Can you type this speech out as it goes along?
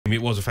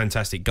It was a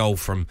fantastic goal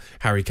from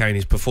Harry Kane.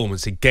 His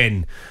performance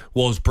again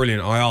was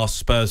brilliant. I asked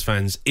Spurs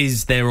fans,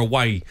 is there a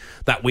way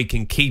that we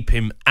can keep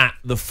him at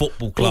the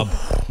football club,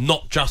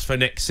 not just for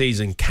next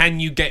season? Can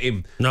you get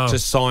him to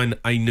sign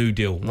a new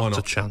deal? Why not? Not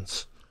a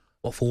chance.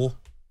 What for?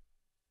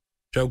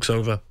 Joke's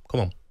over. Come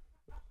on.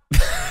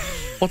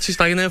 What's he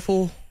staying there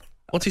for?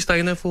 What's he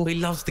staying there for? He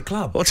loves the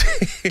club. What's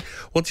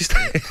he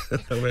staying?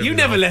 You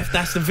never left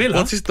Aston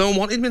Villa. Don't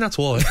want me, that's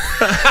why.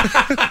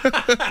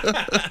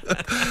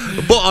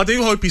 But I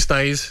do hope he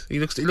stays. He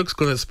looks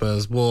good at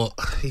Spurs, but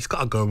he's got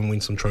to go and win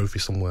some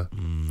trophies somewhere.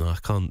 I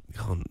can't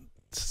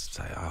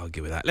say I'll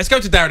give it that. Let's go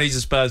to Darren. He's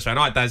a Spurs fan.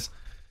 All right, Daz.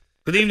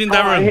 Good evening,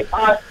 Darren.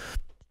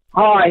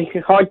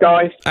 Hi,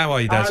 guys. How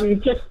are you, Daz?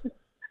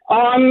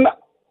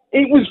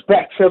 It was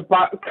better,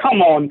 but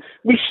come on,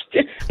 we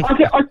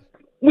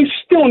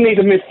still need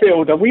a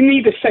midfielder. We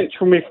need a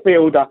central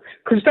midfielder,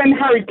 because then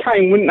Harry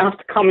Kane wouldn't have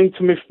to come into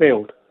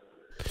midfield.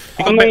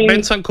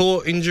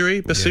 Bentancur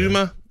injury,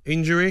 Basuma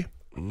injury.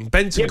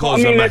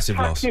 Bentancur's a massive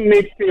loss.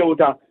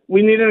 Midfielder.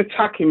 We need an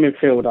attacking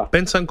midfielder.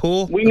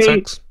 Bentancur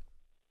attacks.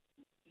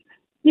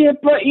 Yeah,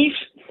 but he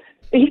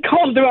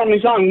can't do it on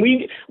his own.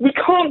 We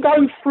can't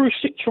go through a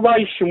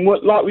situation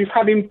like we've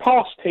had in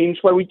past teams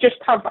where we just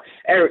have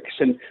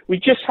Eriksen, we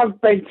just have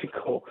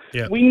Bentancur.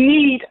 Yeah. We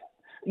need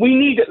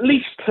at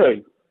least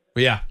two.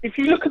 Yeah. If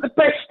you look at the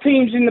best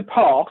teams in the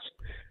past,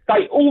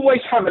 they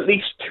always have at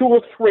least 2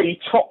 or 3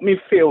 top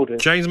midfielders.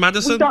 James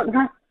Maddison? We don't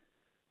have...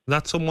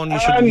 That's someone you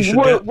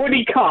should get. Would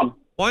he come?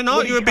 Why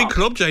not? You're a big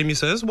club, Jamie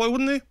says. Why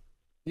wouldn't he?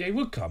 Yeah, he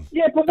would come.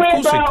 Yeah, but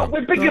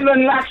we're bigger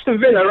than Aston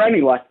Villa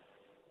anyway.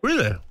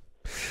 Really?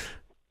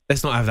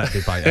 Let's not have that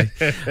debate,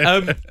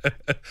 eh?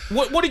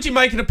 What did you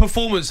make of the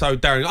performance, though,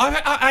 Darren?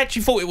 I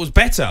actually thought it was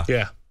better.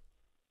 Yeah.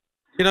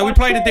 You know, we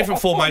played a different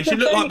formation. It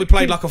looked like we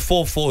played like a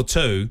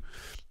 4-4-2.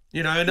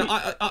 You know, and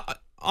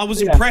I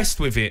was impressed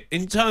with it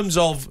in terms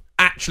of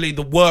actually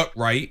the work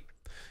rate.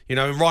 You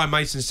know, and Ryan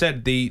Mason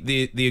said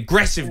the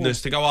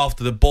aggressiveness to go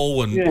after the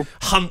ball and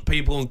hunt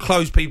people and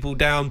close people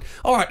down.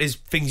 All right, there's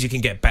things you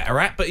can get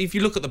better at, but if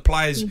you look at the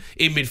players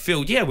in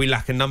midfield, we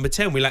lack a number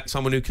 10. We lack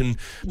someone who can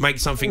make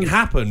something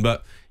happen.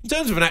 But in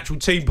terms of an actual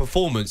team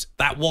performance,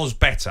 that was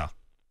better.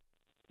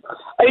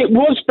 It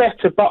was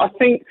better, but I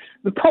think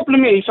the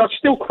problem is I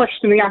still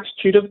question the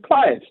attitude of the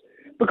players.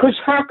 Because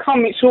how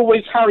come it's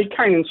always Harry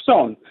Kane and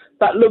Son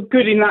that look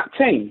good in that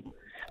team?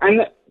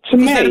 And to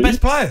me, they're the best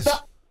players.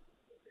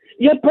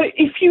 Yeah, but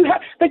if you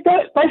have, they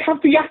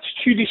have the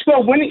attitude as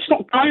well. When it's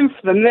not going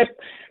for them,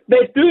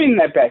 they're doing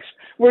their best.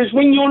 Whereas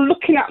when you're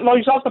looking at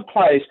those other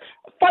players,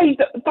 they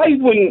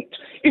wouldn't.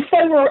 If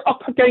they were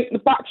up against the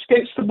backs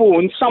against the ball,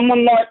 and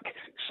someone like,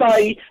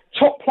 say,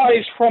 top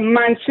players from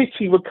Man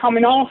City were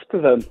coming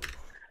after them.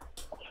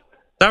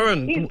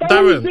 Darren, do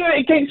it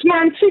against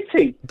Man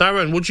City.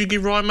 Darren, would you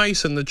give Ryan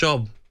Mason the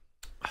job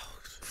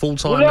full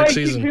time next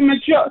season? Give him a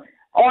job?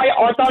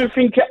 I don't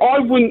think I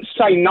wouldn't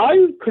say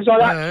no, because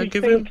I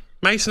actually think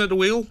Mason at the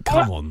wheel.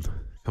 Come on.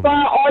 But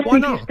I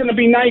think it's going to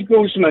be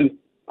Nagelsmann.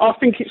 I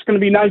think it's going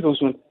to be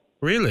Nagelsmann.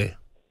 Really?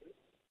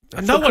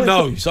 No one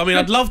knows. I mean,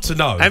 I'd love to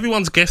know.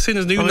 Everyone's guessing.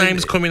 There's new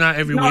names coming out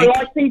every week. No,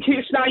 I think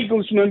it's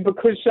Nagelsmann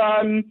because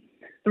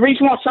the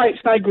reason why I say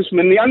it's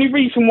Nagelsmann, the only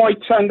reason why he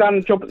turned down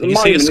the job at the moment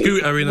see a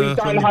scooter is we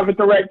don't have a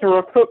director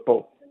of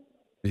football.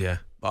 Yeah.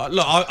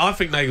 Look, I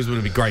think Nagelsmann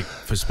would be great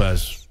for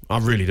Spurs. I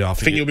really do. I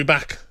think he'll be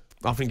back.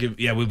 I think,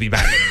 we'll be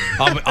back.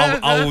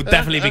 I will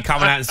definitely be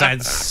coming out and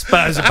saying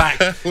Spurs are back.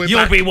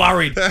 You'll be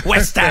worried.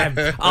 West Ham,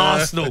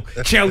 Arsenal,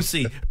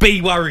 Chelsea,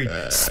 be worried.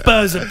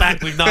 Spurs are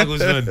back with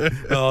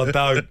Nagelsmann. Oh,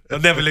 don't. I'll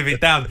never live it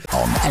down.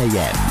 On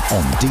AM,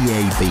 on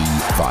DAB,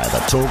 via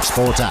the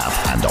talkSPORT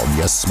app and on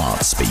your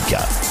smart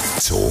speaker.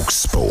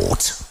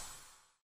 talkSPORT.